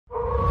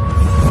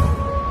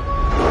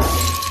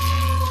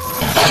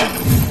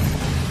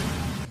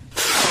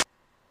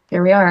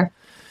Here we are.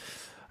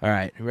 All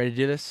right, you ready to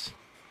do this?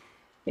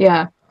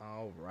 Yeah.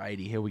 All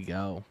righty, here we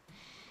go.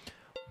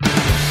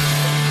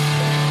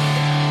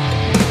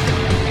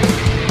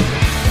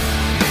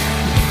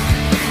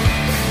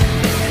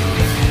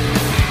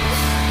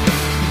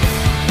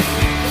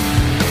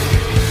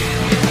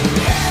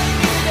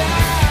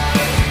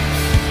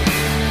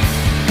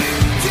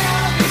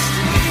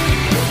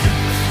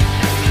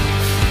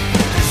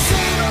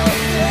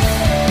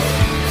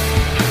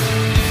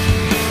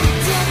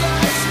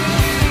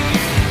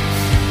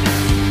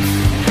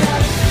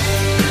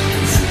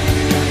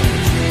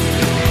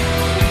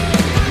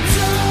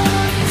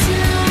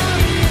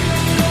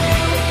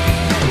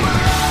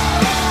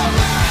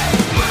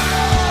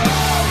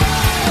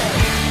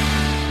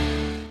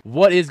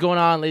 What is going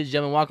on, ladies and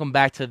gentlemen? Welcome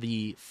back to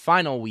the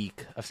final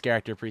week of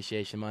Scareactor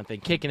Appreciation Month,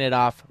 and kicking it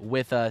off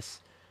with us,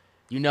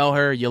 you know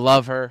her, you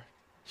love her,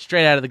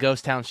 straight out of the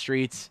ghost town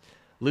streets,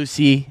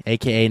 Lucy,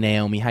 aka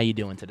Naomi. How you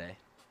doing today?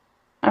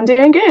 I'm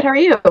doing good. How are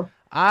you?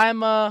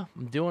 I'm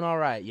doing all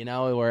right. You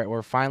know,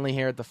 we're finally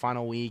here at the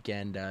final week,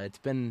 and it's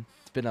been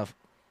a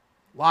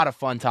lot of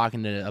fun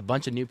talking to a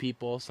bunch of new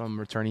people, some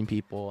returning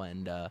people,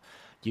 and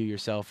you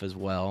yourself as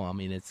well. I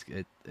mean,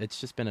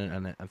 it's just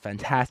been a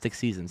fantastic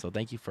season. So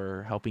thank you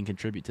for helping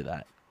contribute to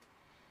that.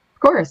 Of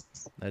course.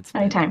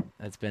 Anytime.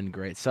 That's been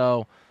great.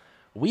 So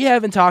we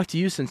haven't talked to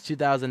you since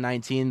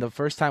 2019. The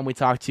first time we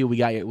talked to you, we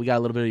got a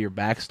little bit of your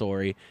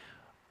backstory.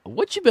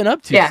 What you been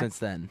up to since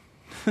then?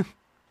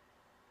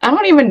 I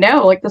don't even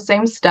know. Like the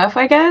same stuff,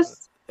 I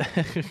guess.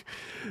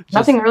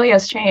 Nothing really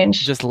has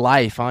changed. Just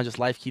life, huh? Just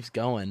life keeps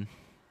going.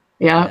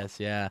 Yeah. Yes,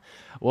 yeah.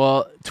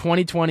 Well,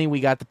 2020, we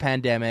got the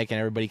pandemic, and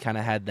everybody kind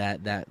of had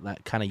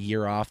that kind of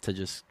year off to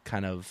just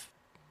kind of.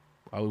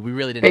 We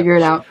really didn't figure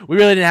it out. We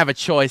really didn't have a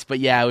choice, but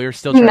yeah, we were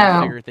still trying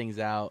to figure things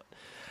out.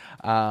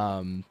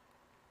 And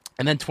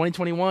then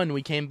 2021,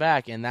 we came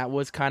back, and that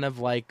was kind of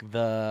like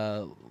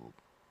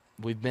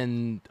we've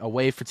been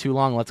away for too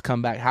long. Let's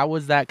come back. How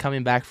was that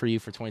coming back for you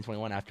for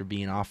 2021 after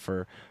being off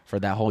for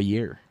that whole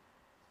year?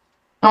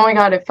 Oh my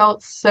God, it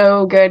felt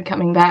so good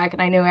coming back,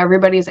 and I knew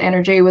everybody's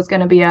energy was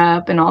going to be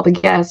up, and all the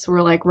guests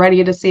were like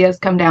ready to see us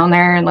come down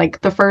there. And like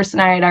the first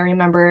night, I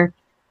remember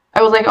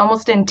I was like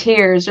almost in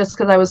tears just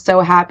because I was so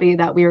happy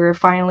that we were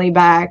finally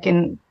back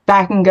in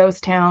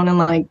Ghost Town and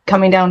like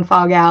coming down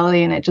Fog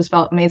Alley, and it just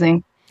felt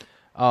amazing.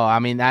 Oh, I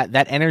mean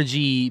that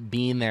energy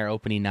being there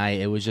opening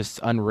night, it was just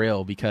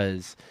unreal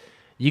because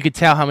you could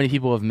tell how many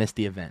people have missed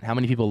the event, how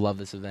many people love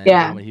this event,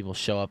 how many people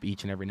show up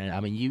each and every night. I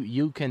mean,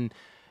 you can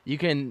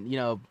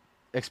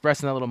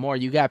expressing that a little more,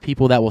 you got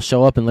people that will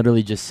show up and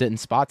literally just sit in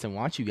spots and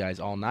watch you guys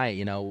all night.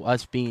 You know,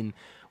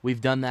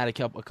 we've done that a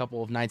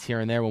couple of nights here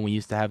and there when we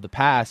used to have the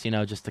pass, you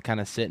know, just to kind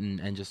of sit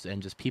and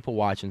just people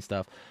watch and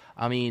stuff.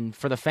 I mean,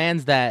 for the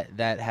fans that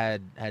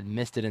had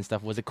missed it and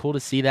stuff, was it cool to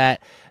see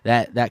that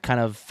kind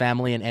of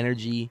family and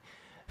energy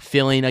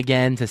feeling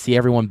again, to see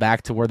everyone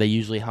back to where they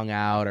usually hung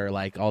out, or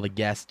like all the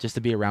guests, just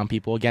to be around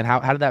people again?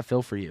 How did that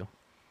feel for you?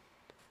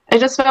 I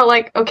just felt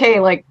like, okay,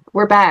 like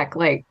we're back,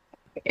 like,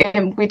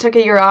 and we took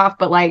a year off,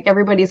 but like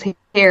everybody's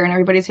here and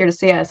everybody's here to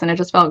see us, and it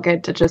just felt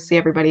good to just see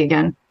everybody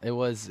again. It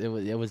was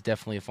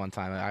definitely a fun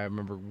time. I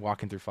remember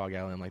walking through Fog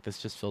Alley and like, this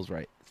just feels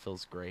right. It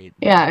feels great.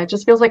 Yeah, it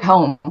just feels like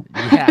home.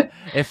 Yeah,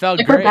 it felt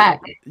like great. We're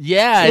back.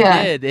 Yeah,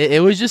 it did.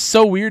 It was just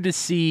so weird to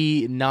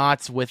see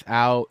Knott's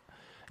without,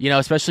 you know,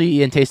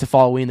 especially in Taste of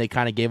Halloween, they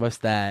kind of gave us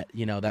that,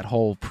 you know, that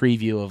whole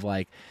preview of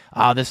like,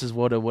 oh, this is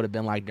what it would have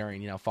been like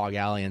during, you know, Fog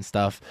Alley and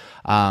stuff.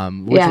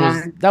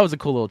 That was a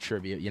cool little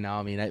tribute, you know.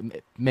 I mean,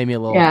 it made me a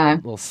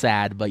little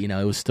sad, but you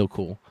know, it was still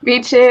cool.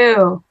 Me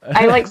too.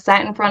 I like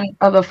sat in front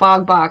of a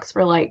fog box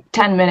for like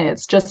 10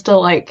 minutes just to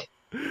like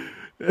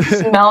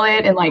smell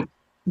it and like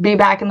be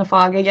back in the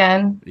fog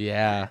again.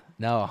 Yeah,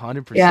 no,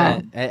 100%.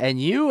 Yeah.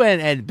 And you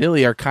and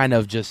Billy are kind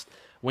of just,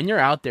 when you're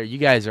out there, you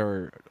guys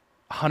are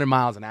 100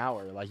 miles an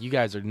hour. Like, you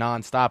guys are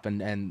nonstop,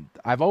 and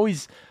I've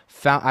always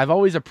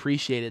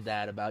appreciated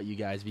that about you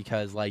guys,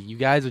 because like, you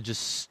guys are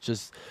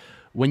just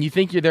when you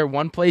think you're there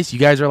one place, you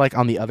guys are like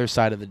on the other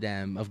side of the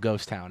dam of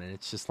Ghost Town, and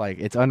it's just like,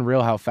 it's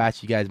unreal how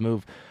fast you guys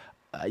move.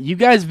 You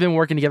guys have been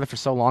working together for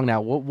so long now.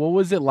 What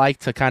was it like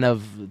to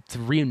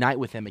reunite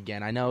with him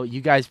again? I know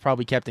you guys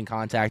probably kept in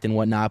contact and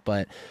whatnot,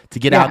 but to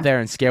get out there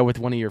and scare with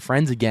one of your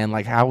friends again,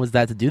 like, how was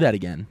that to do that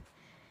again?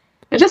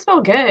 It just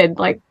felt good.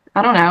 Like,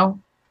 I don't know.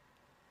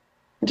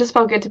 It just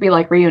felt good to be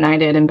like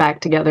reunited and back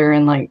together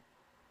and like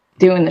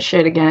doing the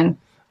shit again.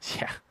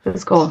 Yeah. It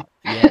was cool.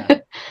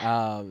 Yeah.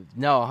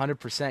 No,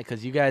 100%,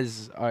 because you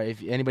guys are,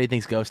 if anybody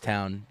thinks Ghost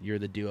Town, you're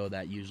the duo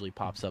that usually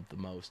pops up the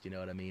most, you know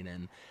what I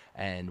mean?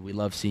 And we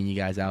love seeing you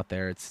guys out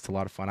there. It's a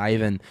lot of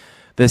fun.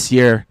 This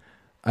year,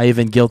 I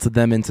even guilted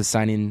them into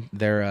signing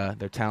their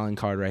talent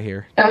card right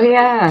here. Oh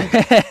yeah.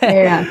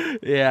 Yeah.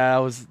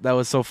 Yeah, that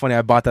was so funny.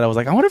 I bought that. I was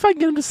like, I wonder if I can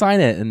get them to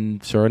sign it,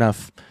 and sure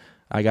enough,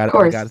 I got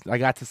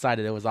to sign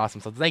it. It was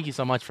awesome. So thank you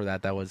so much for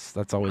that.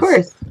 That's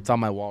always, it's on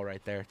my wall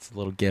right there. It's a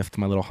little gift,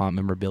 my little haunt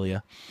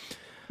memorabilia.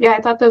 Yeah,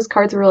 I thought those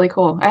cards were really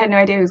cool. I had no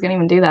idea he was going to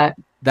even do that.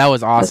 That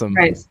was awesome.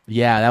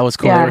 Yeah, that was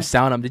cool. Yeah. They were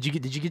selling them. Did you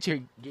get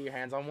your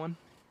hands on one?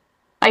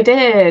 I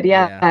did,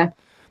 yeah. Yeah,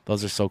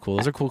 those are so cool.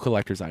 Those are cool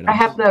collector's I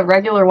have items. the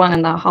regular one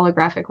and the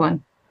holographic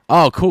one.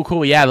 Oh, cool,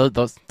 cool. Yeah,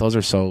 those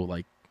are so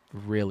like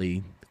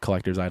really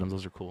collector's items.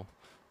 Those are cool.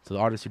 So the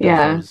artist who does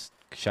Yeah. those,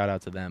 shout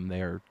out to them.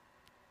 They are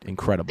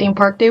incredible. Theme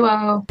park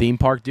duo. Theme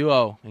Park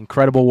Duo,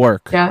 incredible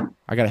work. Yeah.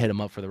 I gotta hit them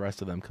up for the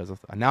rest of them because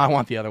now I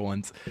want the other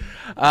ones.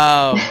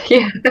 Um,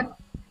 Yeah.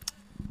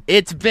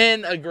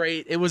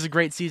 it was a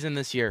great season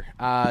this year.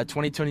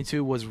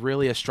 2022 was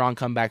really a strong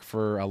comeback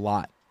for a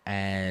lot,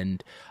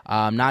 and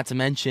not to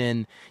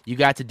mention you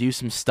got to do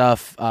some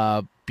stuff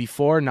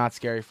before Not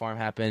Scary Farm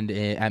happened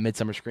at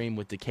Midsummer Scream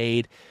with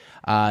Decade.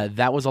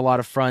 That was a lot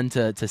of fun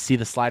to see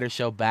the slider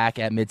show back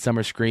at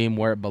Midsummer Scream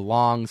where it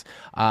belongs.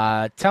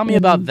 Tell me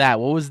about that.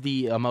 What was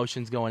the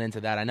emotions going into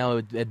that? I know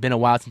it had been a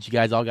while since you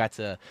guys all got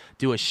to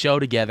do a show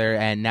together,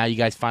 and now you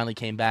guys finally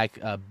came back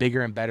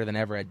bigger and better than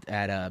ever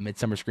at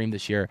Midsummer Scream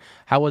this year.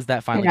 How was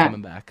that finally Yeah.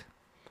 coming back?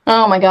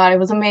 Oh my God, it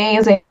was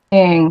amazing.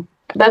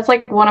 That's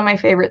like one of my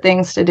favorite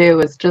things to do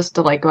is just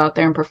to like go out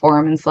there and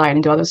perform and slide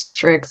and do all those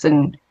tricks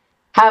and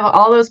have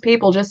all those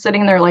people just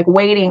sitting there like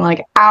waiting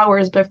like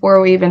hours before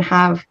we even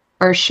have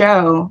our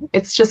show.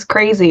 It's just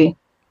crazy.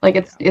 Like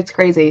it's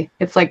crazy.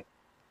 It's like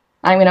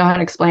I don't even know how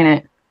to explain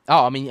it.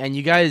 Oh, I mean, and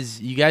you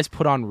guys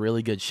put on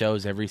really good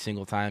shows every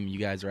single time you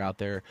guys are out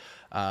there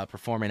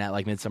performing at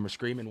like Midsummer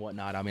Scream and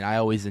whatnot. I mean, I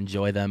always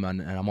enjoy them,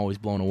 and I'm always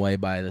blown away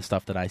by the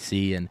stuff that I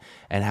see and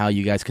how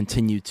you guys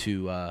continue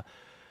to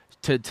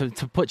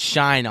put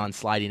shine on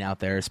sliding out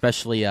there,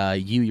 especially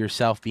you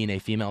yourself being a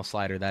female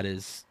slider. That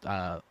is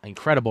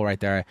incredible right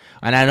there.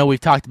 And I know we've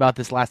talked about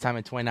this last time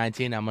in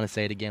 2019. I'm going to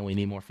say it again. We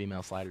need more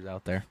female sliders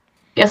out there.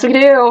 Yes, we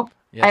do.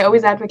 I Yes, we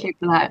always do. advocate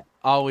for that.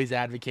 Always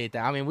advocate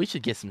that. I mean, we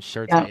should get some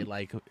shirts Yeah, made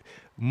like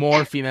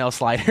more female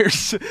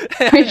sliders.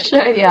 we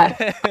should.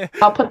 Yeah,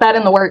 I'll put that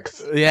in the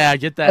works Yeah,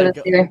 get for that.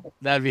 this year.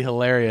 That'd be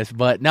hilarious.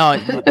 But no,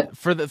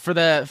 for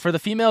the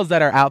females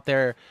that are out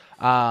there,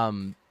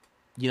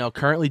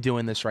 currently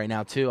doing this right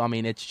now too. I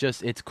mean,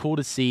 it's cool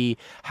to see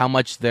how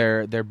much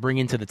they're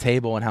bringing to the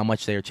table and how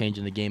much they are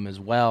changing the game as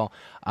well.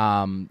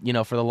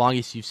 For the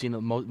longest you've seen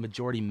the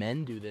majority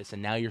men do this,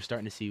 and now you're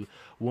starting to see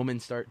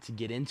women start to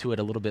get into it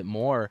a little bit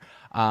more.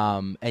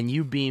 And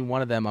you being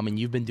one of them, I mean,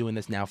 you've been doing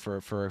this now for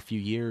a few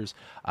years.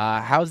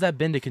 How's that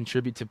been to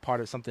contribute to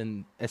part of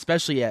something,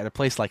 especially at a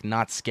place like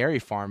Not Scary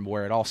Farm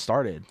where it all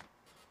started?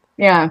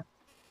 Yeah,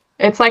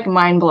 it's like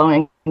mind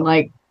blowing.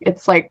 Like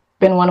it's like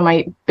been one of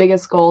my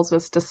biggest goals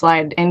was to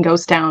slide in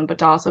Ghost Town, but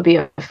to also be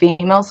a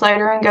female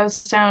slider in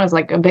Ghost Town is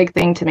like a big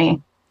thing to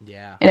me,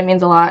 Yeah. and it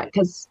means a lot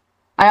because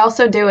I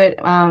also do it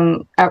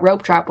at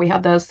Rope Trap. We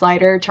have the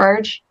slider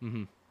charge,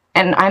 Hmm.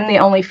 and I'm the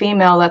only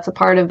female that's a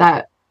part of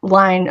that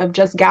line of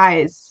just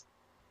guys.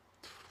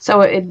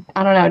 So I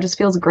don't know, it just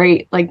feels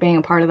great like being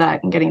a part of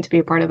that and getting to be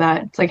a part of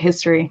that. It's like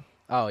history.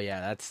 Oh yeah,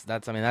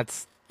 that's I mean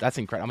that's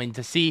incredible. I mean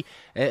to see,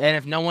 and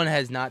if no one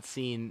has not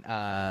seen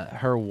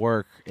her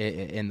work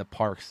in the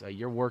parks,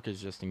 your work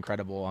is just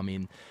incredible. I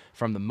mean,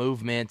 from the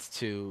movement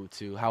to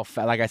how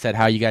like I said,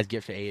 how you guys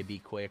get to A and B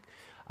quick.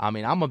 I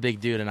mean, I'm a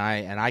big dude, and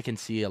I can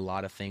see a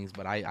lot of things,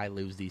 but I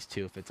lose these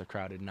too if it's a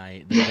crowded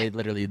night. They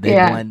literally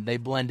Yeah, they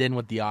blend in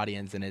with the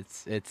audience, and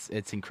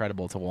it's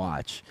incredible to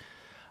watch.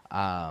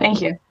 Um,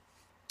 thank you.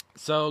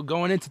 So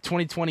going into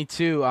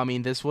 2022, I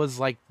mean, this was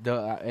like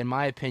in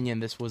my opinion,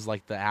 this was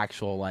like the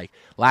actual like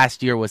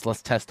last year was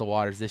let's test the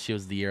waters. This year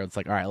was the year it's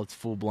like all right, let's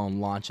full blown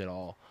launch it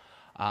all.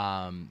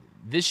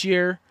 This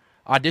year,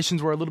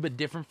 auditions were a little bit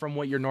different from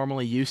what you're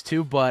normally used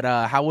to, but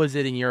how was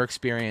it in your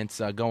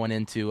experience going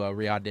into a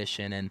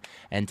re-audition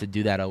and to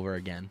do that over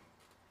again?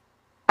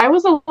 I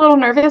was a little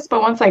nervous,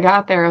 but once I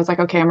got there, I was like,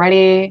 okay, I'm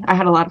ready. I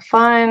had a lot of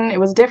fun. It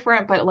was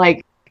different, but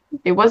like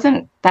it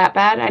wasn't that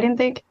bad, I didn't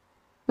think. It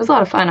was a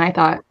lot of fun, I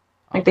thought.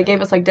 Like they Okay,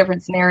 gave us like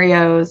different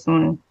scenarios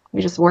and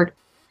we just worked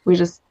we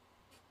just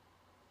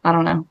I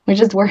don't know. We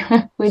just worked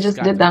we just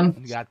just did them.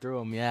 got through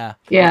them, yeah.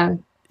 Yeah.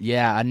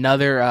 Yeah,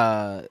 another.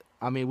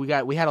 I mean,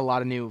 we had a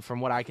lot of new. From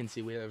what I can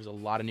see, there was a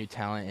lot of new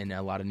talent in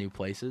a lot of new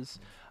places,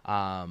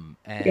 and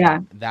Yeah.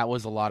 that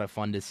was a lot of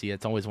fun to see.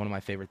 It's always one of my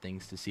favorite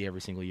things to see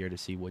every single year to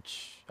see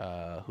which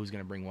who's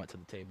going to bring what to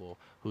the table,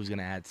 who's going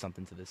to add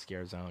something to the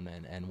scare zone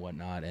and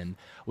whatnot. And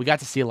we got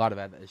to see a lot of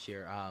that this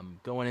year.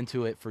 Going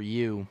into it for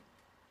you,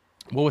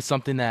 what was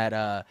something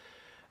that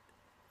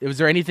was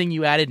there anything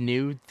you added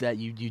new that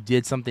you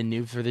did something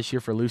new for this year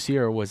for Lucy,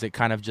 or was it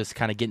kind of just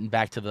kind of getting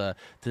back to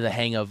the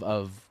hang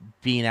of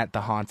being at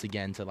the haunts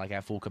again to like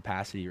at full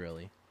capacity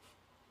really?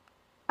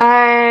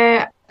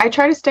 I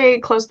try to stay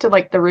close to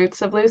like the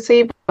roots of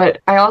Lucy,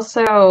 but I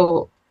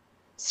also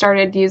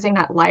started using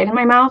that light in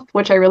my mouth,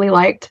 which I really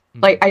liked.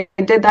 Mhm. Like I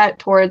did that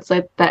towards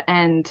like the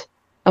end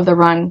of the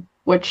run,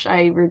 which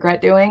I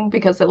regret doing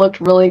because it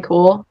looked really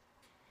cool.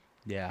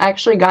 Yeah, I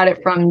actually got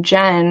it from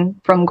Jen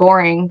from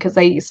Goring because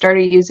I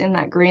started using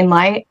that green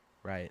light.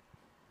 right.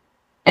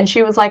 And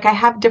she was like, I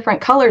have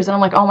different colors. And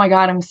I'm like, oh my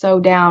God, I'm so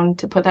down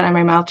to put that in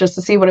my mouth just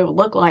to see what it would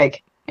look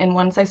like. And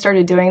once I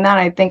started doing that,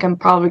 I think I'm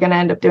probably going to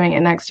end up doing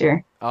it next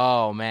year.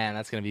 Oh man,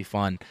 that's gonna be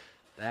fun.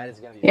 That is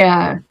gonna be fun.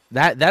 Yeah.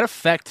 That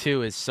effect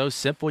too is so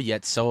simple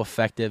yet so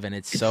effective, and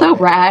It's so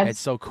rad. it's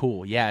so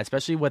cool. Yeah,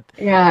 especially with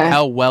Yeah.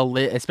 how well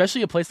lit,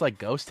 especially a place like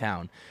Ghost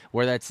Town,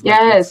 where that's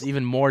like it's Yes.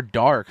 even more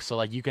dark. So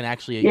like you can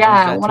actually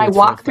use Yeah. that When to I its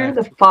full walk through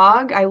the effect.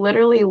 fog, I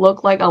literally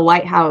look like a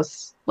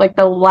lighthouse. Like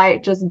the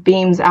light just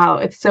beams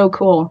out. It's so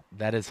cool.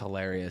 That is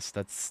hilarious.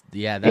 That's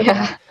yeah.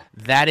 Yeah.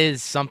 That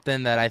is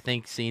something that I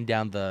think seeing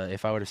down the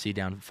if I were to see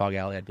down Fog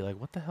Alley, I'd be like,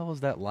 what the hell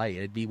is that light?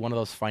 It'd be one of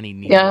those finding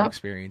Nemo Yeah.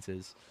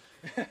 experiences.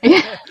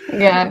 Yeah.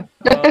 Yeah.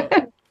 Oh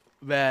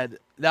man,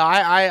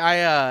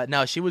 no,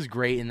 no, she was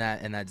great in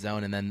that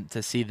zone, and then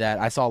to see that,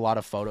 I saw a lot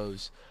of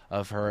photos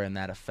of her in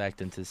that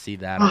effect, and to see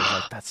that, I was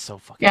like, that's so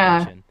fucking Yeah.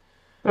 bitchin'.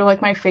 They're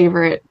like my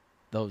favorite.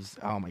 Those,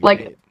 oh my god,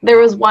 Like there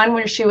was one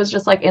where she was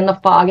just like in the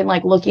fog and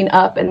like looking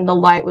up and the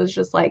light was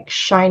just like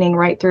shining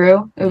right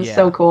through. It was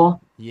so yeah,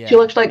 cool. She yeah,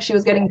 looked like she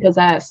was getting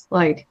possessed.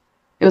 Like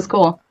it was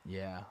cool.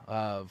 yeah.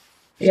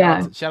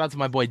 Yeah. Shout out to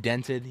my boy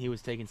Dented. He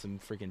was taking some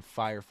freaking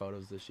fire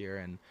photos this year,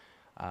 and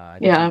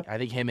Yeah. I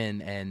think him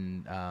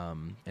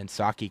and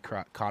Saki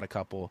caught a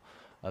couple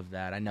of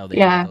that. I know they did.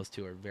 Yeah. Those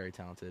two are very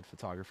talented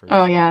photographers.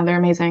 Oh yeah, they're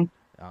amazing.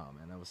 Oh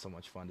man, that was so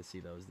much fun to see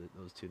those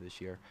two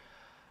this year.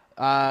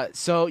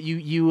 So you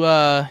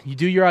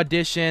do your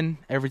audition,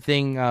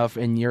 everything,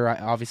 and you're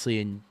obviously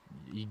and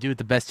you do it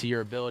the best to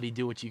your ability,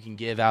 do what you can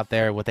give out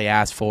there, what they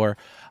ask for,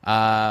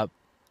 and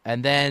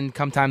then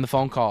come time the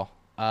phone call,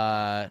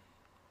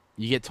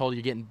 you get told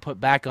you're getting put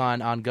back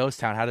on Ghost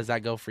Town. How does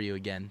that go for you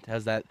again?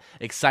 How's that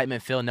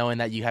excitement feel knowing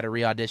that you had a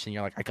re-audition?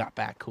 You're like, I got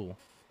back, cool.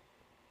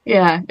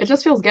 Yeah. It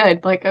just feels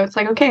good. Like it's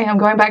like, okay, I'm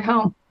going back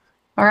home.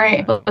 All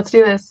right, Yeah, let's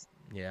do this.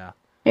 yeah,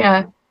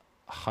 Yeah.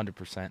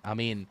 100%. I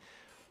mean,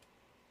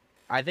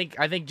 I think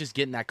just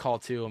getting that call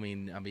too. I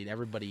mean,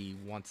 everybody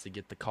wants to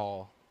get the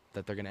call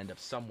that they're gonna end up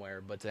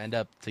somewhere, but to end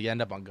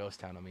up on Ghost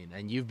Town. I mean,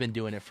 and you've been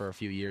doing it for a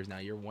few years now.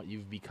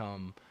 You've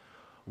become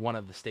one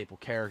of the staple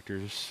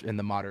characters in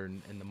the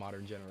modern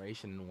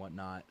generation and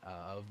whatnot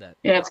of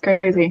Yeah, it's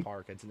that crazy.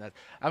 park. It's that.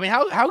 I mean,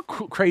 how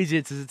crazy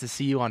is it to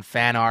see you on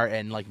fan art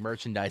and like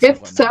merchandise and It's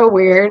whatnot? so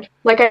weird.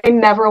 Like I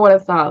never would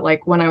have thought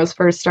like when I was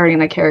first starting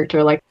the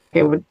character like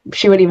it would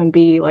she would even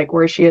be like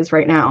where she is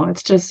right now.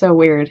 It's just so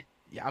weird.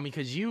 Yeah, I mean,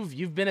 because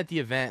you've been at the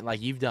event,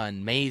 like you've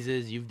done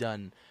mazes, you've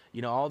done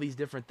all these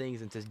different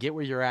things, and to get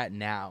where you're at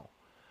now.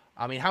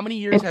 I mean, how many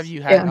years have It's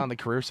you had yeah. on the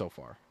career so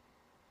far?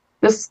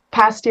 This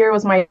past year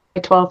was my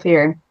 12th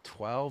year.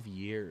 12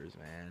 years,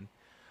 man. I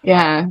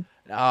Yeah.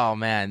 Oh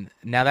man,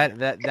 now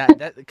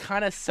that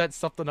kind of sets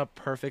something up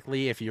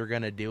perfectly if you're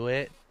gonna do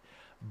it,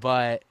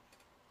 but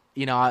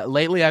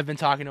lately I've been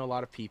talking to a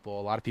lot of people.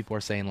 A lot of people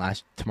are saying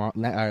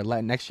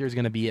next year is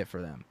gonna be it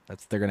for them.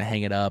 They're gonna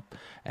hang it up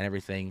and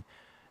everything.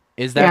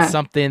 Is that Yeah.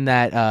 something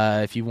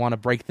that, if you want to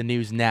break the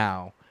news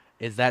now,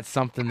 is that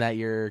something that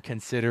you're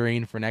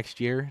considering for next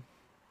year?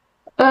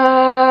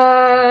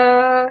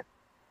 Uh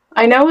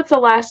I know it's the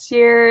last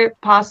year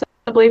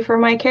possibly for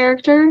my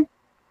character.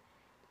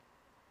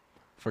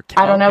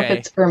 I don't know if Okay,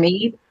 it's for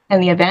me in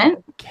the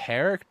event.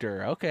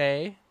 character.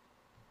 Okay,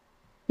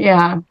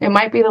 Yeah, it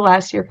might be the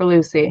last year for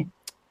Lucy.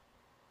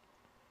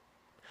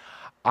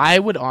 I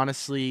would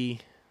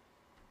honestly,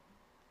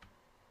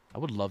 I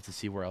would love to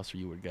see where else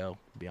you would go.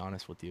 To be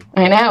honest with you,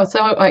 I know.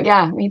 So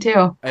yeah, me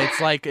too. it's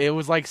like it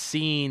was like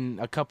seeing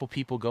a couple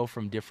people go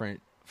from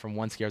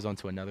one scare zone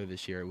to another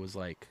this year. It was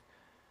like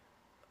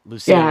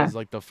Lucille Yeah, was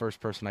like the first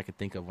person I could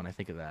think of when I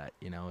think of that.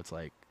 It's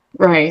like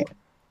right.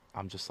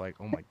 I'm just like,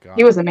 oh my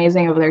He god. was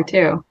amazing over there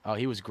too. Oh,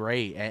 he was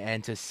great,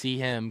 and to see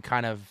him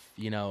kind of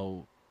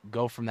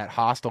go from that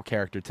hostile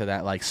character to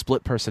that like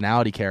split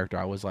personality character,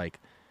 I was like,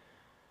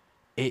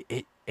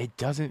 it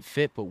doesn't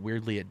fit, but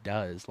weirdly it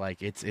does.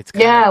 Like it's kind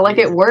Yeah, of like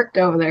it weird. worked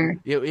over there.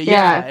 Yeah,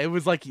 Yeah, it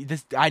was like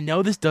this. I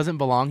know this doesn't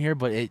belong here,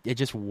 but it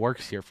just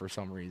works here for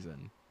some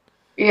reason.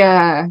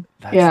 yeah,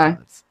 That's yeah,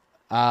 nuts.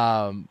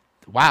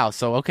 Wow.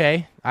 So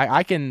okay,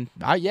 I can.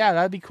 Yeah,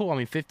 that'd be cool. I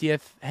mean,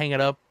 50th, hang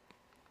it up,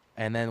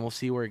 and then we'll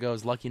see where it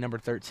goes. Lucky number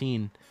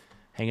 13,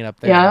 hang it up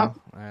there. yeah,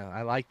 Huh?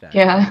 I like that.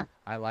 yeah.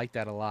 I like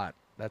that a lot.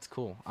 That's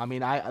cool. I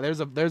mean, I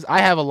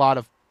have a lot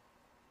of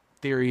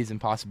theories and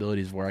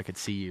possibilities where I could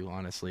see you.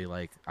 Honestly,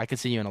 like I could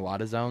see you in a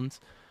lot of zones,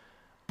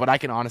 but I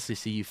can honestly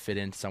see you fit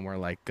in somewhere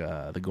like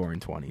the Goring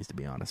 20s. To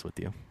be honest with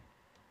you,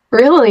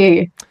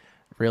 Really?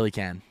 really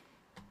can.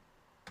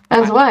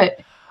 As I what?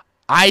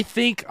 I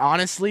think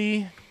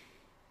honestly,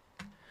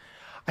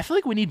 I feel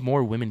like we need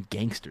more women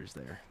gangsters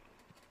there.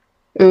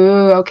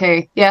 Ooh,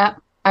 okay. Yeah,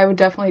 I would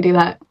definitely do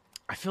that.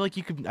 I feel like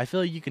you could. I feel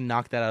like you can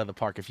knock that out of the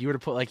park if you were to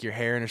put like your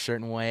hair in a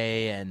certain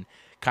way and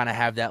kind of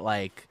have that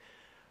like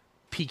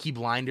Peaky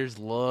Blinders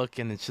look,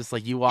 and it's just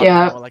like you walk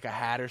around Yeah, with like a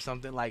hat or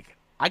something. Like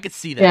I could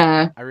see that.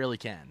 yeah. I really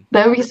can.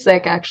 That would be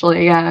sick,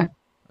 actually. Yeah,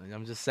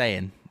 I'm just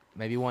saying.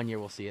 Maybe one year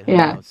we'll see it. Who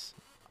yeah. knows?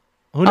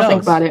 Who I'll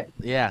think knows? about it.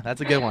 Yeah,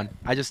 that's a good one.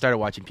 I just started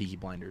watching Peaky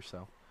Blinders,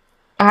 so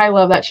I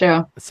love that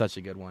show. it's such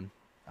a good one.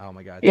 Oh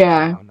my god, it takes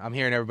me Yeah. down. I'm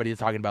hearing everybody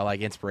talking about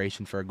like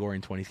inspiration for a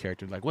Goring 20s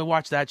character. Like, we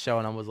watch that show,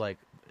 and I was like,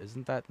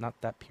 isn't that not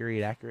that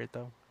period accurate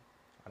though?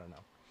 I don't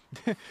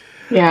know.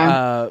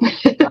 Yeah.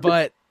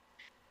 But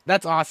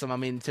That's awesome. I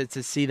mean,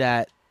 to see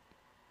that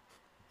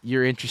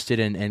you're interested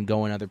in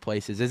going other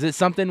places. Is it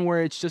something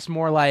where it's just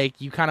more like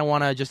you kind of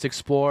want to just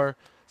explore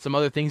some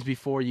other things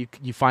before you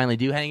finally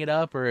do hang it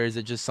up, or is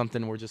it just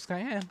something where just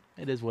yeah,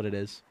 it is what it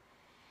is?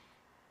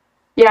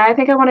 Yeah, I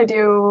think I want to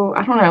do,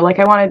 I don't know, like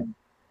I want to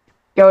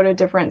go to a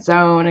different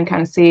zone and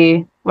kind of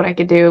see what I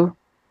could do.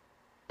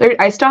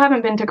 I still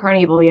haven't been to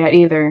Carnival yet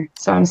either,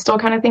 so I'm still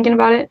kind of thinking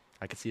about it.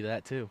 I could see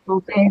that too.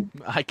 We'll see.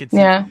 I could see,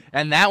 Yeah.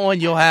 and that one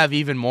you'll have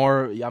even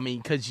more. I mean,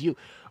 because you,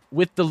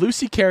 with the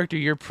Lucy character,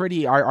 you're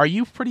pretty. Are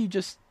you pretty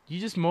just? You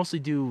just mostly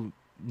do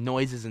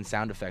noises and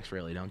sound effects,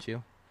 really, don't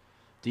you?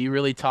 Do you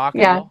really talk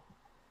at Yeah. all?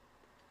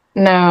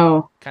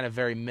 No. Kind of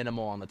very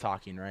minimal on the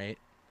talking, right?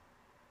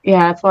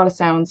 Yeah, it's a lot of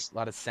sounds. A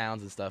lot of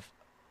sounds and stuff.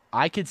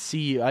 I could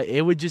see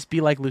it would just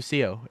be like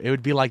Lucio. It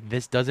would be like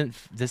this doesn't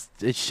this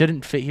it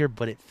shouldn't fit here,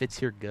 but it fits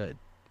here good.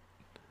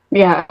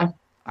 Yeah,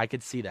 I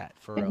could see that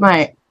for it real.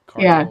 might.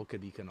 Yeah. Carnival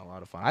could be kind of a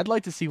lot of fun. I'd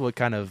like to see what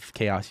kind of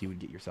chaos you would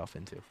get yourself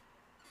into.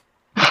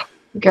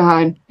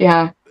 God,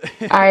 yeah.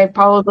 I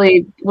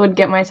probably would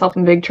get myself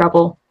in big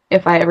trouble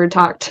if I ever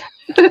talked.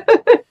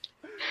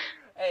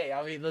 Hey,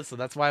 I mean, listen,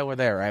 that's why we're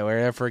there, right? We're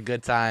there for a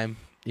good time.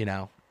 You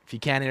know, if you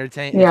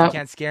Yeah,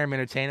 can't scare them,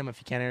 entertain them. If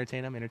you can't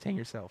entertain them, entertain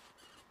yourself.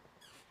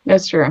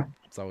 that's true.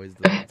 It's always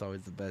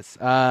the best.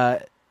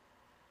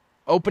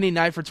 Opening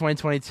night for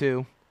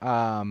 2022.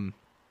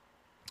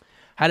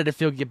 How did it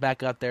feel to get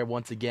back up there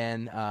once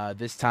again?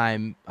 This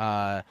time,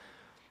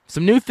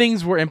 some new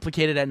things were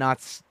implicated at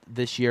Knott's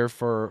this year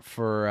for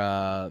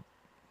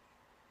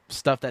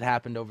stuff that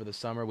happened over the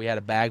summer. We had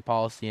a bag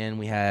policy in.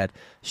 We had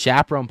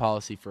chaperone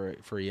policy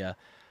for you.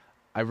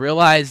 I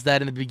realized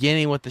that in the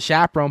beginning with the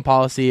chaperone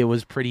policy, it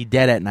was pretty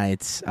dead at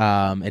nights.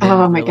 Oh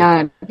my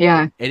God.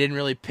 Yeah. It didn't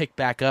really pick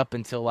back up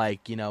until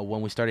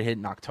when we started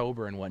hitting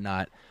October and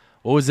whatnot.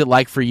 What was it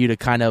like for you to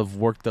kind of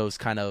work those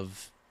kind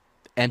of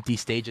empty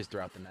stages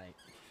throughout the night?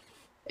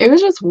 It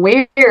was just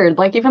weird.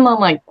 Like even on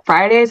like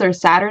Fridays or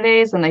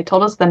Saturdays, and they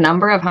told us the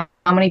number of how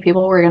many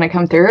people were going to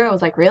come through. I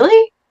was like,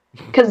 really?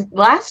 Because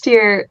last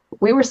year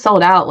we were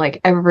sold out like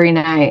every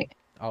night.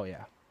 Oh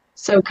yeah.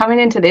 So coming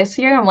into this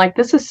year, I'm like,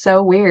 this is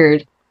so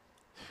weird.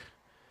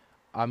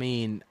 I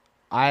mean,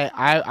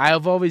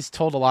 I've always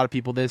told a lot of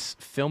people this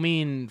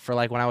filming for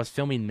like when I was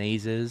filming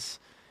mazes,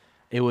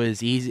 it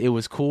was easy. It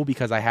was cool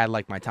because I had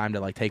like my time to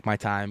like take my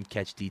time,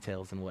 catch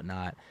details and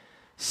whatnot.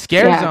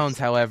 Scare Yeah. zones,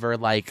 however,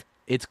 like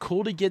it's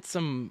cool to get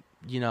some,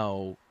 in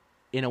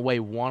a way,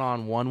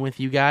 one-on-one with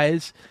you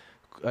guys,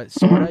 Mhm.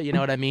 sorta. You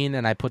know what I mean?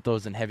 And I put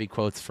those in heavy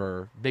quotes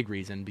for big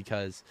reason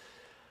because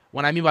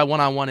what I mean by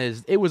one-on-one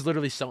is it was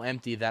literally so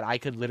empty that I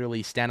could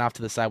literally stand off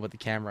to the side with the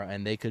camera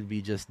and they could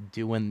be just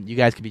doing. You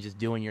guys could be just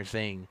doing your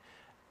thing,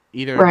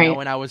 either Right.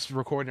 knowing I was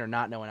recording or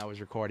not knowing I was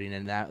recording,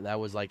 and that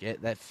was like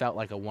it. That felt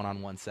like a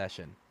one-on-one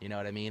session. You know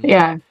what I mean? Like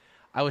Yeah.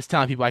 I was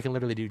telling people I can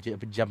literally do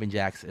jumping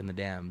jacks in the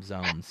damn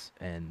zones,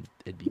 and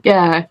it'd be cool.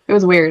 Yeah. It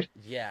was weird.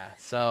 Yeah.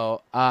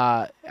 So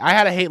I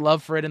had a hate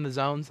love for it in the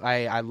zones.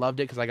 I loved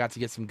it because I got to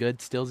get some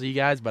good stills of you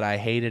guys, but I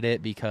hated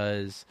it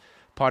because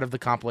part of the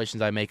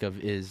compilations I make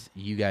of is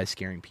you guys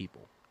scaring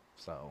people.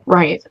 So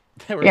Right.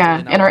 there was really Yeah.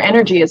 not And a our lot of fun.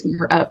 energy is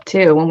more up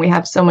too when we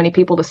have so many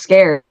people to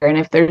scare. And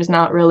if there's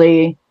not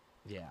really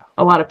Yeah.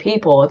 a lot of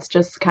people, it's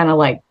just kind of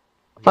like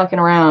Yeah. fucking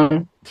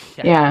around.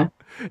 Yeah. Yeah.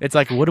 It's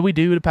like, what do we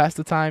do to pass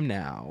the time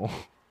now?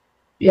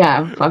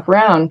 Yeah. Fuck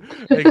around.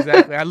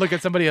 Exactly. I look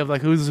at somebody of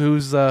like, who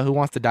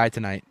wants to die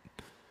tonight?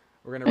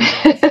 We're gonna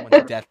run someone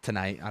to death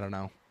tonight. I don't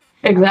know.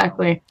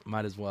 Exactly.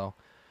 Might as well.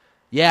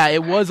 Yeah,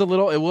 it was a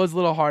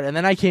little hard, and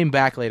then I came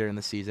back later in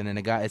the season, and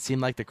it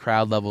seemed like the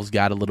crowd levels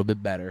got a little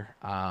bit better,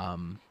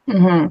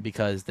 Hmm.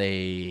 because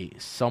they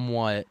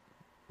somewhat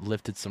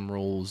lifted some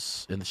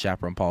rules in the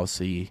chaperone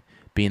policy,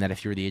 being that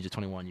if you're the age of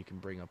 21, you can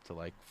bring up to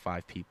like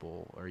 5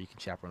 people, or you can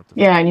chaperone up to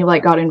Yeah. 5 And you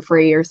like people. got in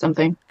free or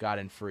something. Got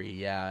in free,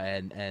 yeah,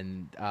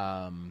 and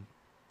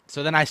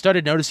so then I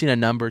started noticing a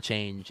number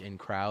change in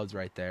crowds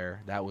right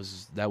there. That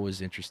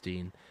was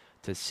interesting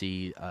to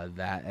see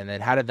that. And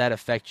then how did that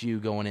affect you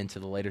going into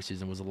the later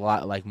season? Was a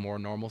lot like more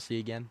normalcy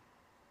again?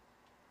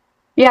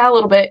 Yeah. A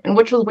little bit. And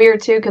which was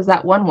weird too, because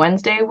that one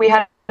Wednesday we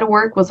had to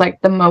work was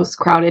like the most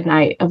crowded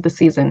night of the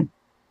season.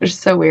 It was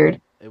so weird.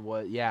 It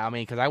was, yeah. I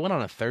mean, because I went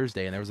on a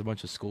Thursday and there was a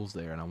bunch of schools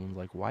there, and I was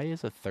like, why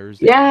is a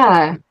Thursday there?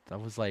 Yeah. I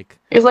was like,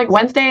 It was like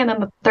Wednesday and then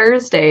the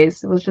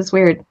Thursdays. It was just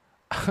weird.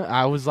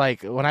 I was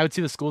like, when I would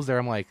see the schools there,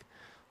 I'm like,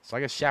 so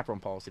I guess chaperone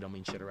policy don't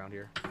mean shit around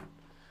here.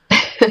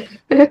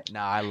 No,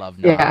 I love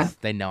Yeah. knots.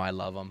 They know I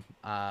love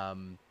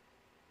them.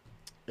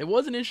 It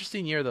was an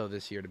interesting year though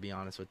this year, to be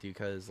honest with you,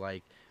 because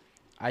like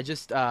I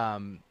just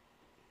I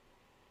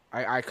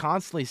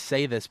constantly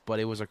say this, but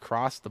it was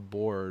across the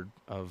board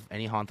of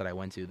any haunt that I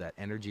went to that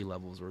energy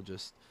levels were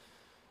just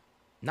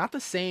not the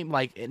same.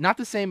 Like not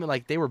the same.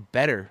 Like they were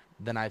better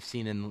than I've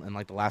seen in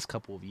like the last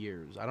couple of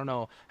years. I don't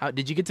know how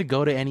did you get to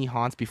go to any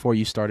haunts before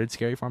you started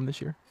Scary Farm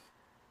this year?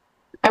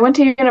 I went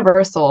to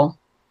Universal.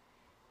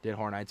 Did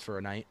Horror Nights for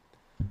a night,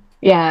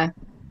 Yeah.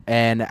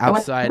 and I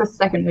went the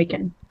second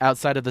weekend.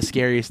 outside of the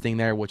scariest thing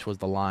there, which was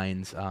the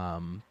lines.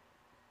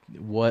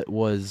 What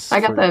was I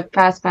got the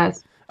fast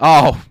pass.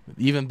 Oh,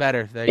 even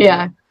better. There you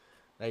Yeah. go.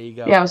 There you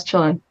go. Yeah, I was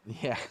chilling.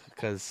 Yeah,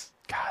 because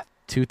God,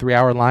 2-3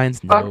 hour lines.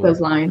 Fuck No.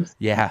 those lines.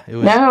 Yeah, it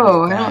was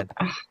No, I don't. bad.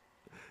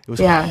 It was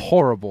Yeah.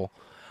 horrible.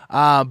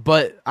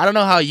 But I don't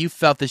know how you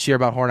felt this year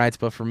about Horror Nights,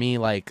 but for me,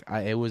 like,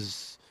 it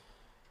was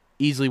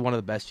easily one of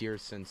the best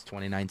years since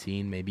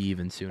 2019, maybe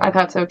even I sooner.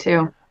 thought so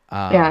too.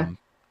 Yeah. Um,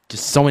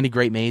 just so many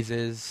great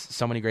mazes,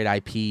 so many great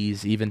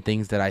IPs, even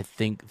things that I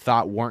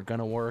thought weren't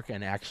gonna work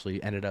and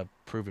actually ended up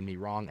proving me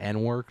wrong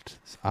and worked.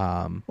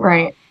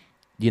 Right.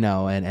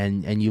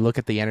 And you look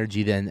at the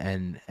energy then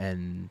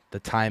and the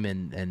time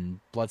and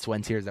blood, sweat,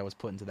 and tears that was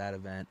put into that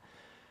event.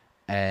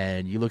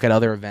 And you look at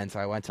other events.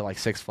 I went to like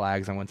Six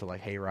Flags. I went to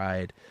like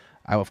Hayride.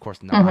 I of course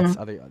Hmm. Knott's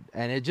other,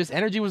 and it just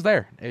energy was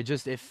there.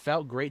 It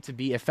felt great to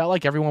be. It felt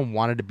like everyone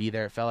wanted to be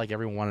there. It felt like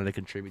everyone wanted to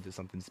contribute to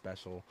something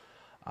special.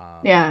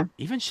 Yeah.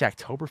 Even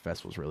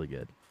Shacktoberfest was really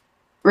good.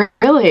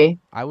 Really?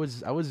 I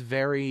was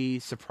very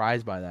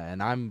surprised by that,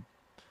 and I'm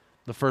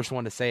the first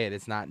one to say it.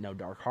 It's not no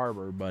Dark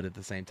Harbor, but at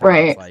the same time,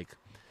 it's Right. like,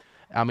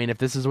 I mean, if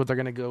this is what they're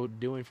gonna go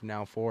doing from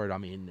now forward, I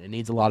mean, it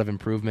needs a lot of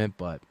improvement,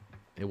 but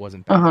it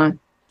wasn't bad. Uh-huh.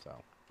 So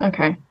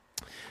Okay.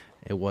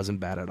 it wasn't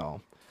bad at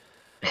all.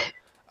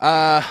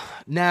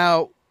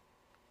 Now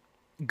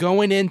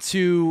going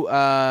into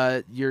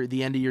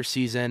the end of your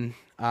season,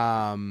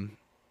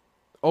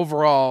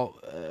 overall,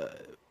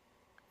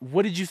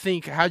 what did you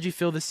think? How did you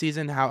feel this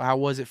season? How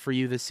was it for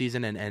you this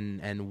season?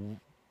 And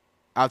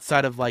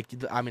outside of like,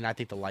 I mean, I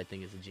think the light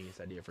thing is a genius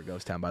idea for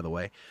Ghost Town, by the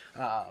way.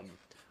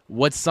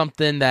 What's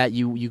something that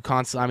you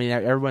constantly? I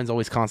mean, everyone's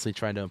always constantly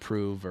trying to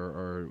improve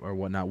or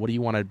whatnot. What do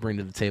you want to bring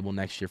to the table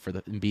next year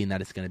being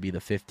that it's going to be the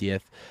 50th?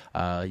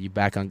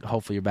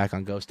 Hopefully you're back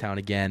on Ghost Town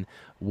again.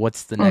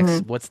 What's the next?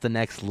 Hmm. What's the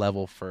next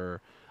level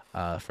for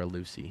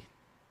Lucy?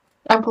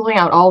 I'm pulling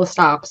out all the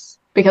stops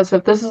because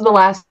if this is the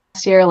last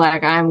year,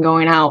 like I'm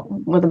going out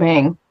with a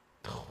bang.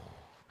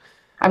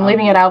 I'm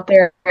leaving Um, it out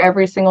there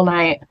every single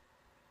night.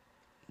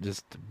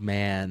 just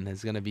man,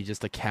 it's going to be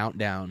just a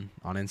countdown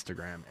on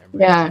Instagram every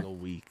Yeah. single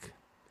week.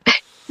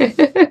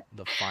 Yep.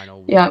 The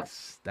final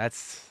weeks.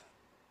 That's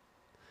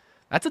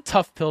a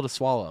tough pill to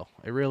swallow.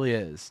 It really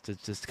is. To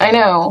just I kind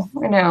of,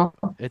 know. I know.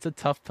 it's a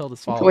tough pill to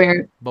It's swallow.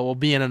 weird. But we'll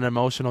be in an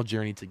emotional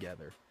journey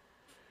together.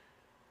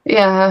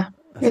 Yeah.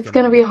 That's It's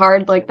gonna gonna be be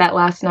hard like that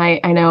last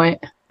night. I know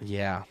it.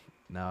 yeah.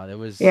 No,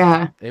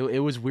 Yeah. it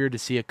was weird to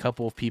see a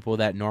couple of people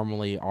that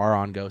normally are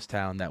on Ghost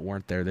Town that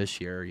weren't there this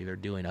year, either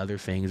doing other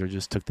things or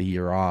just took the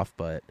year off.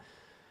 But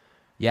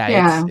yeah,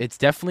 Yeah. it's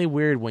definitely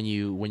weird when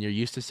you're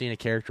used to seeing a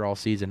character all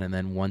season and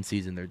then one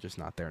season they're just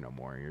not there no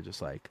more. You're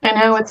just like, I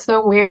know it's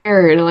so weird.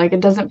 Like it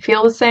doesn't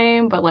feel the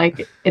same, but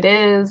like it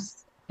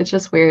is. It's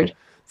just weird.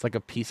 it's like a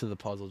piece of the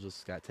puzzle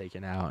just got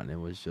taken out, and it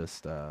was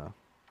just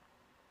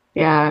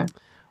Yeah.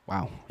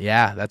 wow.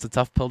 Yeah, that's a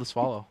tough pill to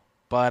swallow.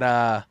 But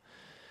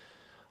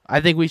I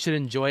think we should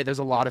enjoy it. There's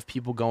a lot of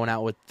people going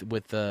out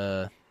with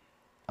a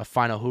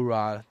final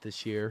hoorah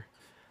this year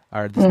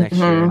or this next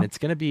year, and Hmm. it's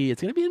gonna be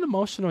an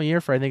emotional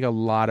year for I think a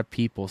lot of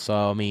people.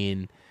 So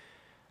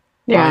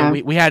Yeah.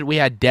 we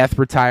had Death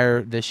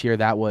retire this year.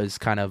 That was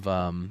kind of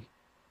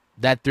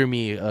that threw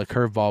me a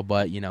curveball,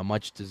 but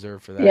much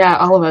deserved for that. Yeah.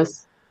 All of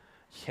us.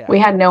 Yeah. We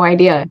had no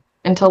idea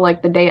until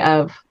like the day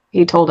of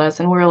he told us,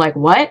 and we were like,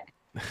 "What?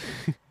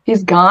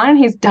 He's gone?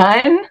 He's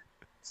done?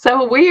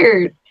 So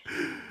weird.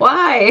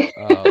 Why?"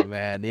 Oh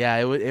man, yeah,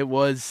 it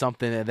was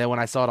something that then when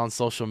I saw it on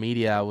social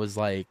media, I was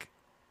like,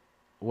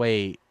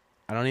 wait,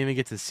 I don't even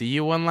get to see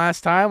you one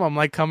last time. I'm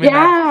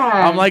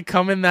Yeah. like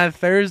coming that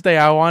Thursday.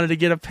 I wanted to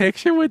get a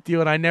picture with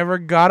you, and I never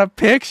got a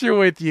picture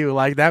with you.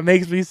 Like that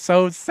makes me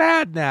so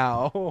sad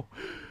now.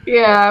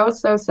 Yeah. I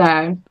was so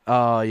sad.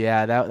 Oh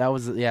yeah, that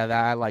was yeah.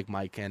 That I like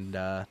Mike, and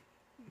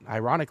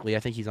ironically, I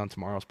think he's on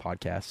tomorrow's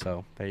podcast.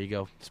 So there you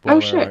go. Oh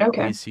Spoiler shit. alert.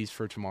 Okay. He's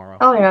for tomorrow.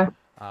 Oh yeah.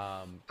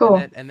 And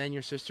Cool. then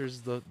your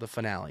sister's the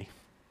finale.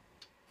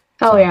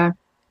 Hell So yeah.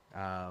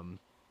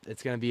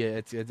 it's gonna be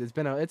it's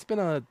been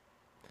a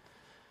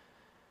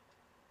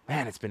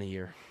man. It's been a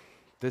year.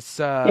 This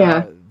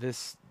Yeah.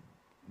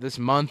 this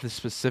month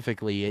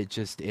specifically,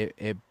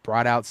 it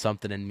brought out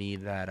something in me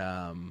that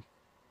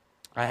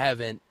I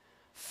haven't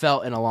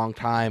felt in a long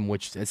time,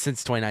 which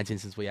since 2019,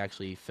 since we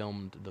actually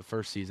filmed the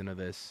first season of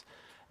this,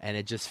 and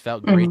it just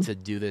felt great Hmm. to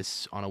do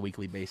this on a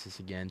weekly basis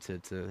again,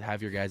 to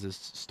have your guys'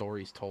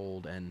 stories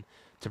told and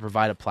to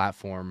provide a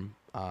platform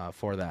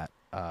for that.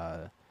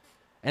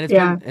 And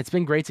Yeah. it's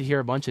been great to hear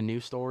a bunch of new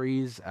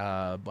stories,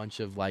 a bunch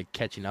of like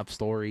catching up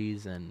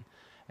stories and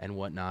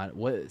whatnot.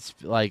 What's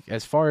like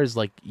as far as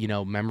like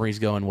memories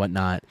go and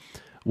whatnot.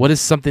 What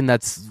is something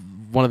that's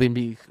one of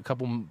a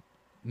couple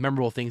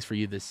memorable things for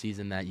you this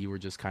season that you were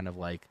just kind of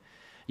like,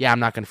 yeah, I'm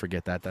not gonna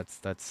forget that.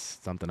 That's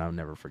something I'll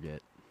never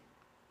forget.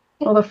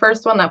 Well, the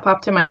first one that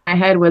popped in my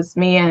head was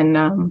me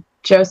and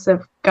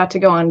Joseph got to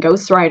go on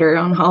Ghost Rider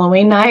on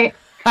Halloween night.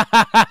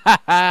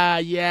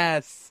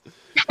 Yes,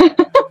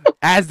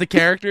 as the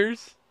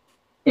characters.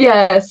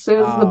 Yes, it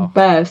was the Oh,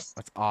 best.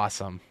 that's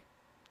awesome.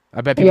 I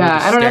bet people were Yeah,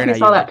 just I don't know if staring you at you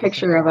saw that like,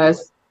 picture of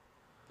us.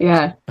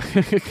 Yeah.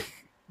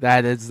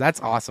 That's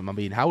awesome. I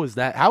mean, how was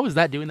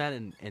that doing that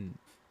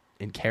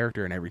in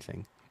character and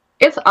everything?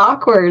 It's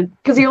awkward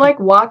because you like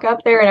walk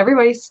up there and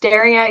everybody's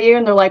staring at you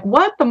and they're like,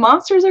 "What? The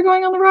monsters are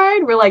going on the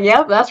ride?" We're like,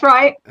 "Yep, that's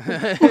right.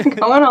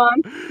 Going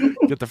on."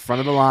 Get the front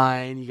of the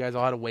line. You guys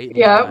all had to wait in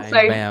Yeah, so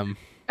line. Bam.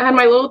 I had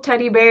my little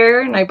teddy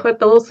bear and I put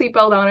the little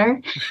seatbelt on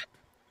her.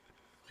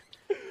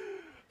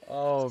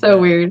 Oh So man,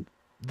 weird.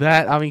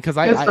 that I mean, because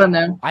It was fun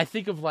though. I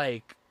think of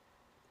like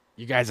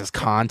you guys as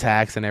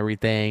contacts and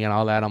everything and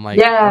all that. I'm like,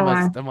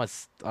 Yeah, that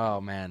must.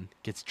 Oh man,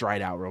 gets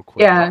dried out real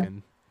quick. yeah.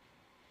 And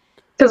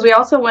Because we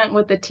also went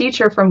with the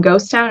teacher from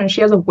Ghost Town and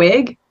she has a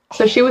wig.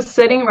 So she was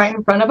sitting right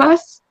in front of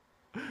us.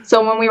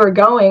 So when we were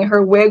going,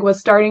 her wig was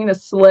starting to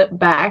slip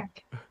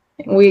back.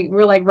 We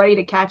were like ready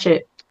to catch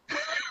it.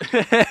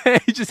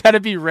 you just had to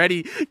be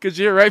ready because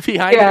you're right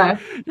behind Yeah, her.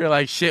 You're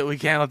like, shit, we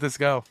can't let this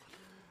go.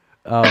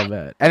 Oh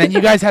man! And then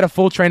you guys had a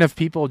full train of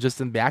people just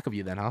in back of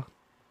you, then, huh?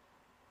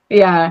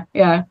 yeah,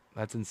 yeah.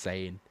 That's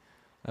insane.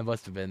 That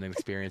must have been an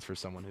experience for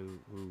someone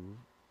who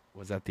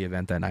was at the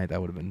event that night.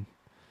 That would have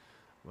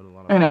a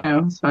lot of I fun.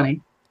 know. It's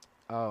funny.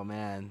 Oh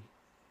man!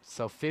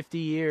 So 50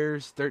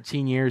 years,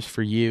 13 years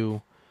for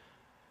you,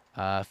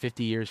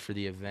 50 years for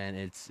the event.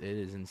 It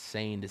is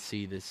insane to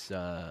see this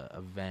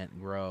event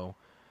grow.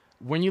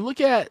 When you look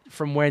at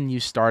from when you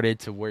started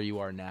to where you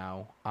are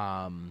now,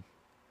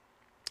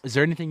 is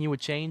there anything you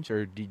would change,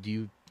 or do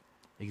you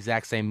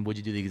exact same? Would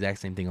you do the exact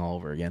same thing all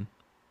over again?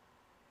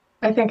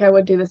 I think I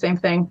would do the same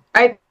thing.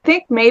 I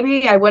think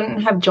maybe I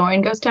wouldn't have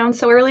joined Ghost Town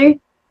so early.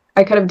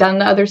 I could have done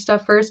the other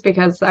stuff first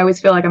because I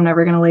always feel like I'm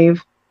never going to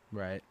leave.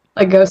 Right.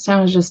 Like Ghost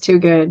Town is just too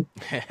good.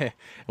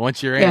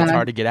 Once you're in, it's Yeah,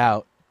 hard to get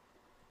out.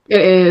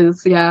 it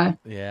is. Yeah.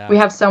 Yeah, We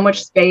have so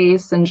much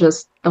space and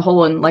just the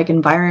whole like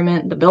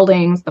environment, the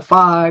buildings, the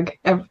fog,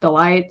 the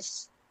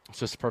lights, it's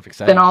just a perfect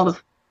then setting. all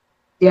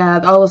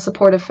the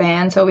supportive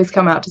fans always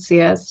come out to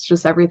see us. It's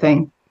just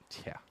everything.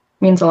 Yeah.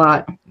 Means a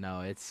lot.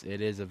 No,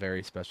 it is a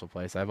very special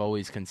place. I've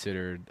always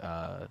considered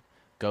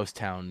Ghost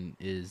Town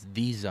is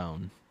the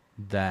zone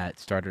that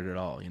started it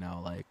all. You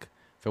know, like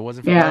if it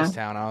wasn't for Yeah, Ghost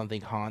Town, I don't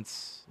think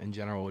haunts in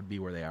general would be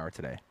where they are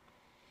today.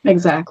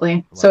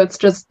 exactly. So Like,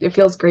 it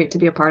feels great to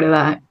be a part of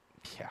that.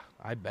 yeah,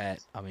 I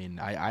bet. I mean,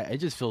 it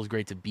just feels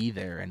great to be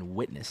there and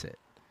witness it,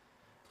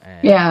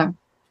 and Yeah,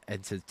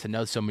 to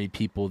know so many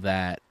people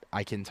that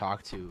I can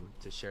talk to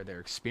share their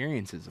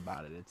experiences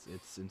about it.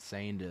 It's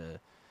insane to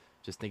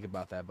just think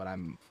about that. But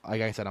I'm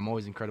like I said, I'm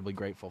always incredibly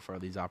grateful for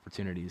these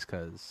opportunities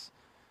because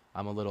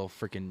I'm a little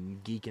freaking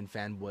geek and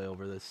fanboy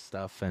over this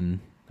stuff, and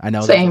I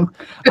know same.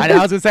 I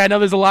was gonna say I know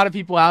there's a lot of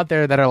people out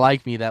there that are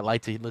like me that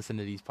like to listen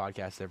to these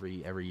podcasts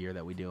every year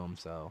that we do them.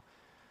 So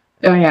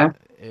Oh yeah.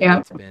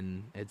 Yeah.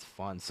 it's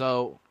fun.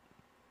 So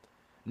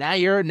now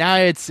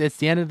it's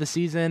the end of the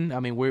season. I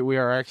mean we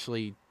are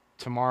actually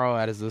tomorrow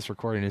as this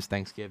recording is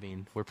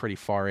Thanksgiving. We're pretty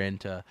far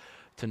into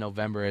to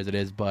November as it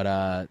is, but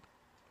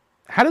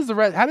how does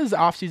the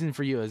off season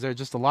for you? Is there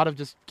just a lot of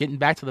just getting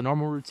back to the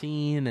normal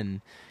routine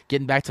and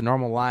getting back to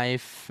normal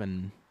life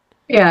and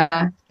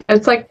Yeah.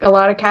 It's like a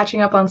lot of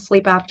catching up on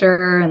sleep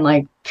after and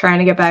like trying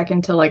to get back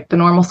into like the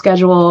normal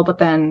schedule, but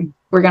then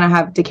we're gonna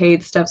have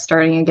Decade stuff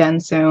starting again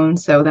soon,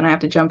 so then I have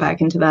to jump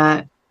back into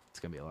that. it's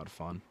gonna be a lot of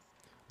fun.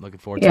 Looking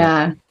forward to it.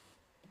 Yeah,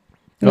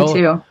 me Go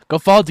too. go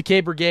follow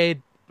Decay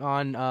Brigade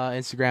on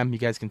Instagram. You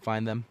guys can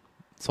find them,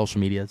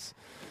 social medias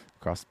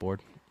across the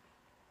board.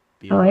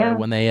 Be Oh aware yeah.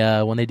 when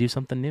they do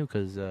something new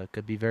because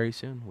could be very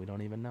soon. We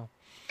don't even know.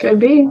 Could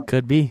be.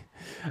 Could be.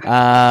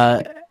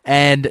 Uh,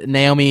 and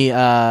Naomi,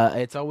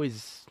 it's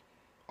always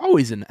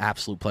an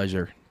absolute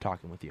pleasure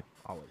talking with you.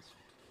 Always.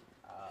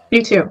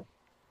 You too.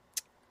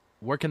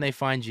 Where can they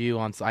find you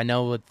on? I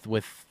know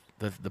with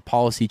the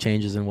policy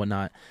changes and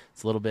whatnot,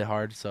 it's a little bit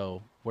hard.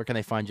 So where can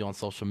they find you on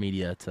social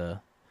media if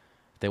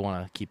they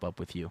want to keep up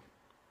with you?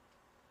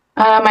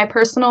 My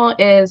personal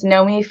is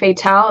Nomi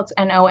Fatale. It's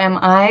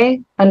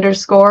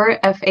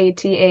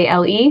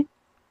Nomi_FATALE.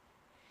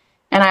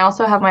 And I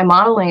also have my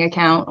modeling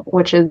account,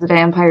 which is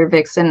Vampire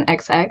Vixen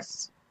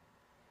XX.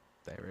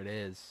 There it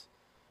is.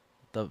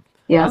 The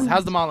Yeah.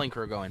 how's the modeling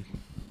career going?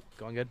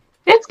 Going good.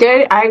 It's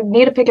good. I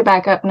need to pick it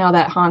back up now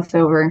that Haunt's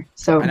over.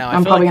 So I know.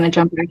 I'm probably going to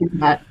jump back into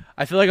that.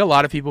 I feel like a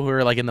lot of people who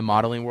are like in the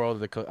modeling world or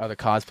the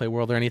cosplay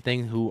world or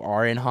anything who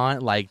are in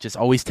haunt like just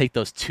always take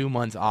those 2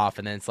 months off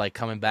and then it's like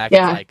coming back. It's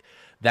Yeah. like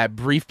that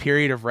brief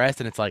period of rest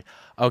and it's like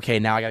okay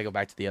now I got to go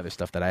back to the other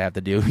stuff that I have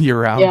to do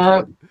year round.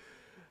 Yeah.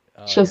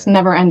 It's Oh just yeah,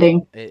 never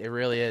ending. it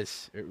really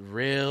is. It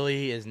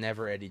really is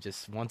never ending.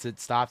 Just once it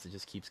stops, it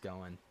just keeps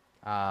going.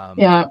 Um,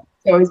 Yeah.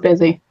 It's always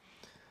busy.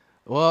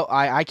 well,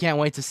 I can't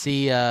wait to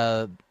see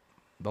the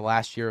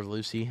last year of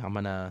Lucy. I'm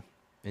gonna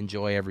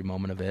enjoy every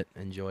moment of it.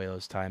 Enjoy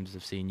those times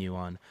of seeing you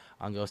on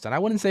Ghost Town. I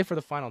wouldn't say for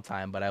the final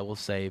time, but I will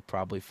say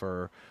probably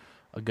for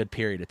a good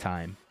period of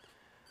time.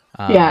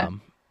 Yeah.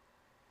 Um,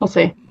 We'll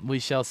see. we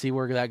shall see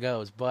where that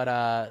goes.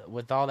 But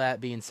with all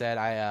that being said,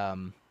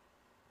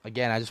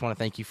 again I just want to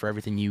thank you for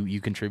everything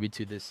you contribute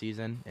to this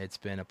season. It's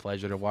been a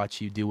pleasure to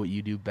watch you do what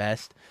you do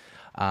best,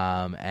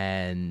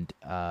 and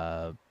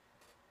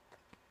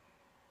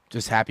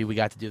just happy we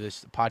got to do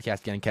this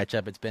podcast again and catch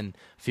up. It's been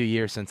a few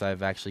years since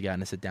I've actually gotten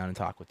to sit down and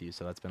talk with you,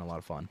 so that's been a lot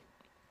of fun.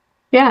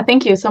 Yeah,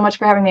 thank you so much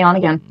for having me on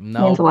again. It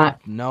means a lot.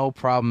 No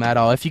problem at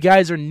all. If you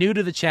guys are new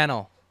to the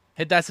channel,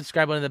 hit that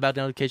subscribe button and the bell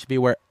notification be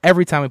where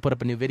every time we put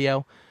up a new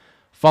video.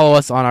 Follow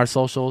us on our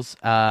socials,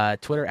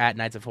 Twitter at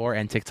Nights of Horror,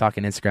 and TikTok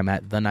and Instagram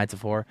at The Nights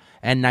of Horror,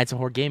 and Nights of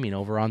Horror Gaming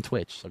over on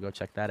Twitch. So go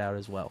check that out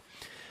as well.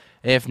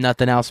 If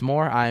nothing else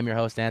more, I am your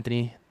host,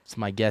 Anthony. It's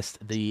my guest,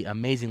 the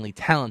amazingly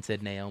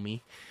talented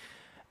Naomi.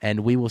 And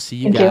we will see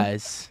you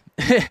guys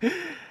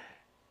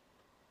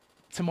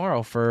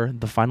tomorrow for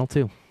the final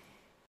 2.